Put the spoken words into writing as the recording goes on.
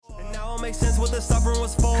make sense what the suffering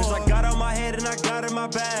was for. Cause I got out my head and I got in my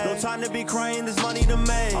bag. No time to be crying, there's money to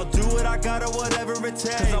make. I'll do what I gotta, whatever it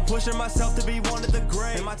takes. Cause I'm pushing myself to be one of the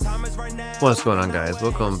great. And my time is right now. What's going on, guys?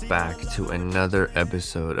 Welcome back to another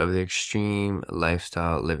episode of the Extreme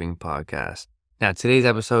Lifestyle Living Podcast. Now, today's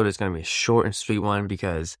episode is going to be a short and sweet one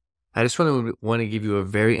because I just want to give you a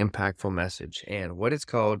very impactful message. And what it's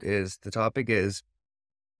called is, the topic is,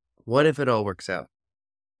 what if it all works out?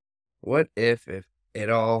 What if it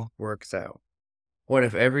all works out? What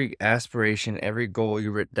if every aspiration, every goal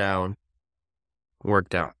you wrote down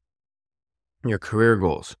worked out? Your career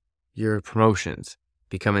goals, your promotions,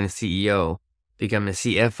 becoming a CEO, becoming a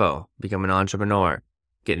CFO, becoming an entrepreneur,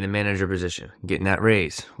 getting a manager position, getting that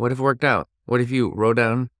raise. What if it worked out? What if you wrote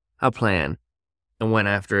down a plan and went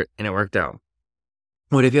after it and it worked out?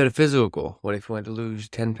 What if you had a physical goal? What if you wanted to lose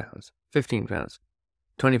 10 pounds, 15 pounds,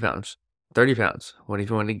 20 pounds, 30 pounds? What if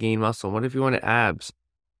you wanted to gain muscle? What if you wanted abs?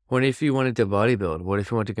 What if you wanted to bodybuild? What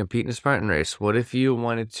if you wanted to compete in a Spartan race? What if you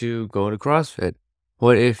wanted to go to CrossFit?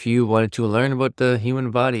 What if you wanted to learn about the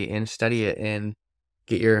human body and study it and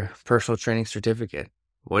get your personal training certificate?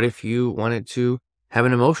 What if you wanted to have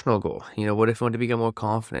an emotional goal? What if you wanted to become more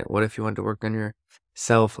confident? What if you wanted to work on your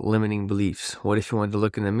self-limiting beliefs? What if you wanted to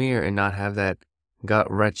look in the mirror and not have that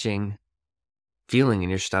gut-wrenching feeling in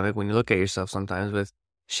your stomach when you look at yourself sometimes with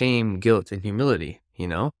shame, guilt, and humility,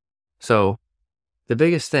 So the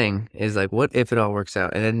biggest thing is what if it all works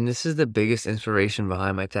out? And then this is the biggest inspiration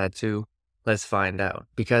behind my tattoo. Let's find out.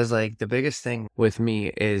 Because the biggest thing with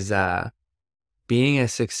me is being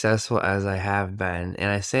as successful as I have been. And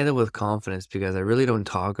I say that with confidence because I really don't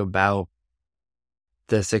talk about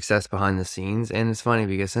the success behind the scenes. And it's funny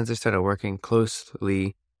because since I started working closer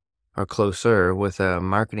with a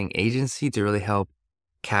marketing agency to really help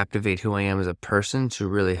captivate who I am as a person, to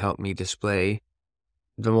really help me display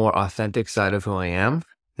the more authentic side of who I am,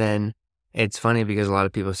 then it's funny because a lot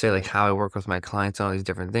of people say how I work with my clients and all these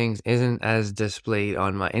different things isn't as displayed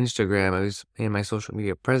on my Instagram, as in my social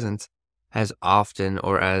media presence, as often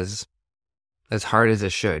or as hard as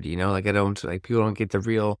it should. I don't people don't get the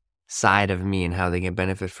real side of me and how they can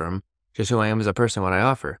benefit from just who I am as a person, what I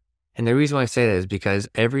offer. And the reason why I say that is because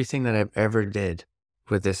everything that I've ever did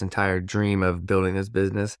with this entire dream of building this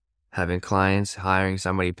business, having clients, hiring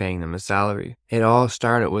somebody, paying them a salary, it all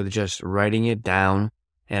started with just writing it down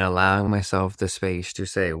and allowing myself the space to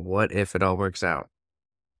say, what if it all works out?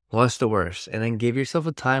 What's the worst? And then give yourself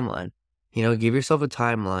a timeline. Give yourself a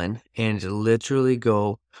timeline and literally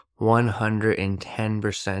go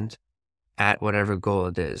 110% at whatever goal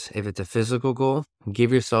it is. If it's a physical goal,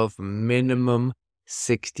 give yourself minimum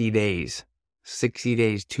 60 days,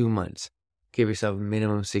 2 months. Give yourself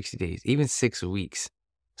minimum 60 days, even 6 weeks.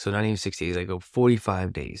 So not even 60 days, go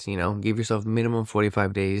 45 days, give yourself minimum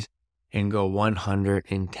 45 days and go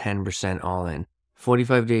 110% all in.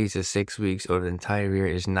 45 days to 6 weeks over the entire year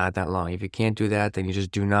is not that long. If you can't do that, then you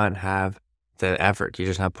just do not have the effort. You're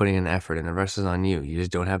just not putting in the effort, and the rest is on you. You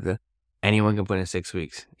just don't have anyone can put in 6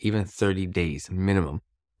 weeks, even 30 days minimum.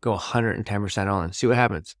 Go 110% all in. See what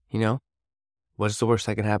happens, What's the worst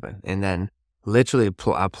that can happen? And then literally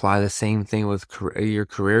apply the same thing with your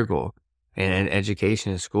career goal and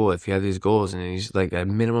education in school. If you have these goals and it's a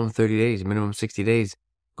minimum 30 days, minimum 60 days,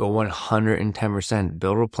 go 110%.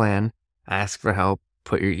 Build a plan, ask for help,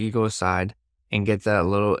 put your ego aside, and get that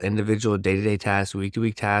little individual day-to-day tasks,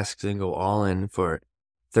 week-to-week tasks, and go all in for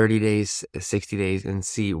 30 days, 60 days, and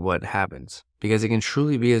see what happens. Because it can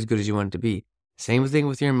truly be as good as you want it to be. Same thing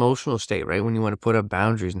with your emotional state, right? When you want to put up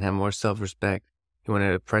boundaries and have more self-respect. You want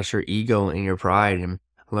to press your ego and your pride and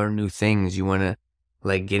learn new things. You want to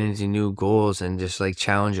get into new goals and just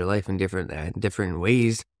challenge your life in different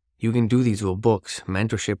ways. You can do these with books,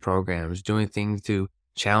 mentorship programs, doing things to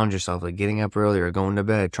challenge yourself, getting up earlier, going to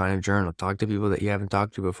bed, trying to journal, talk to people that you haven't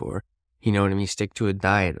talked to before. You know what I mean? Stick to a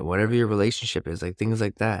diet, whatever your relationship is, things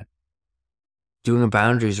like that. Doing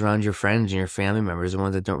boundaries around your friends and your family members, the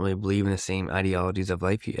ones that don't really believe in the same ideologies of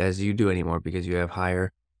life as you do anymore because you have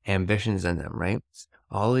higher ambitions than them, right?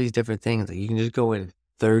 All these different things. You can just go in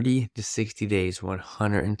 30 to 60 days,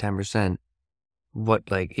 110%.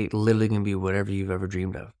 It literally can be whatever you've ever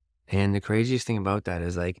dreamed of. And the craziest thing about that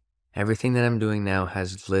is everything that I'm doing now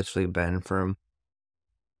has literally been from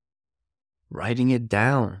writing it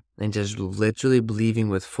down and just literally believing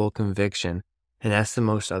with full conviction. And that's the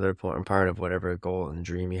most other important part of whatever goal and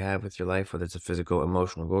dream you have with your life, whether it's a physical,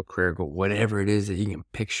 emotional goal, career goal, whatever it is that you can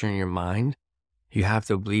picture in your mind. You have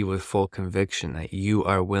to believe with full conviction that you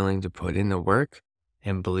are willing to put in the work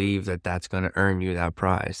and believe that that's going to earn you that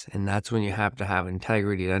prize. And that's when you have to have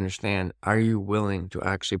integrity to understand, are you willing to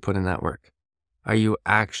actually put in that work? Are you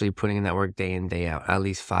actually putting in that work day in, day out, at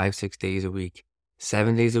least 5-6 days a week,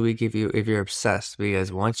 7 days a week if you're obsessed?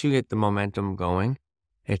 Because once you get the momentum going,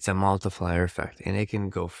 it's a multiplier effect, and it can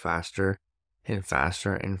go faster and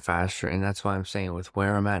faster and faster. And that's why I'm saying with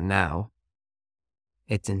where I'm at now,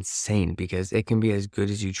 it's insane because it can be as good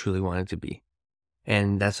as you truly want it to be.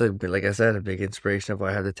 And that's like I said, a big inspiration of why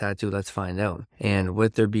I have the tattoo. Let's find out. And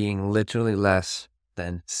with there being literally less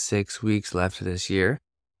than 6 weeks left of this year,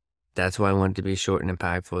 that's why I wanted to be short and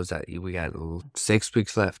impactful, is that we got 6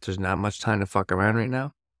 weeks left. There's not much time to fuck around right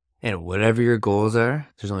now. And whatever your goals are,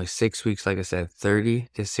 there's only 6 weeks, like I said, 30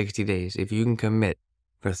 to 60 days. If you can commit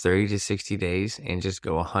for 30 to 60 days and just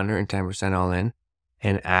go 110% all in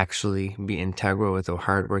and actually be integral with the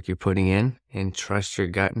hard work you're putting in and trust your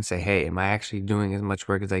gut and say, hey, am I actually doing as much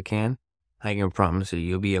work as I can promise you,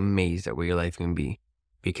 you'll be amazed at where your life can be,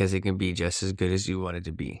 because it can be just as good as you want it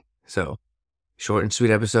to be. So, short and sweet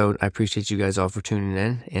episode. I appreciate you guys all for tuning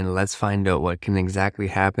in, and let's find out what can exactly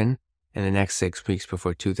happen in the next 6 weeks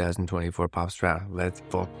before 2024 pops around. Let's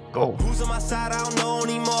go. Who's on my side? I don't know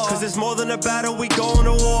anymore. Cause it's more than a battle, we going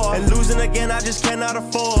to war. And losing again, I just cannot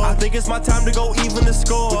afford. I think it's my time to go even the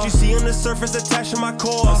score. What you see on the surface attached to my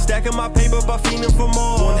core. I'm stacking my paper but feeling for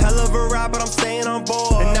more. One hell of a ride, but I'm staying on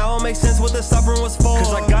board. And now it makes sense what the suffering was for.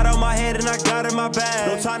 Cause I got out my head and I got in my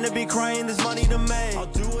bag. No time to be crying, there's money to make. I'll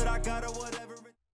do it, I gotta.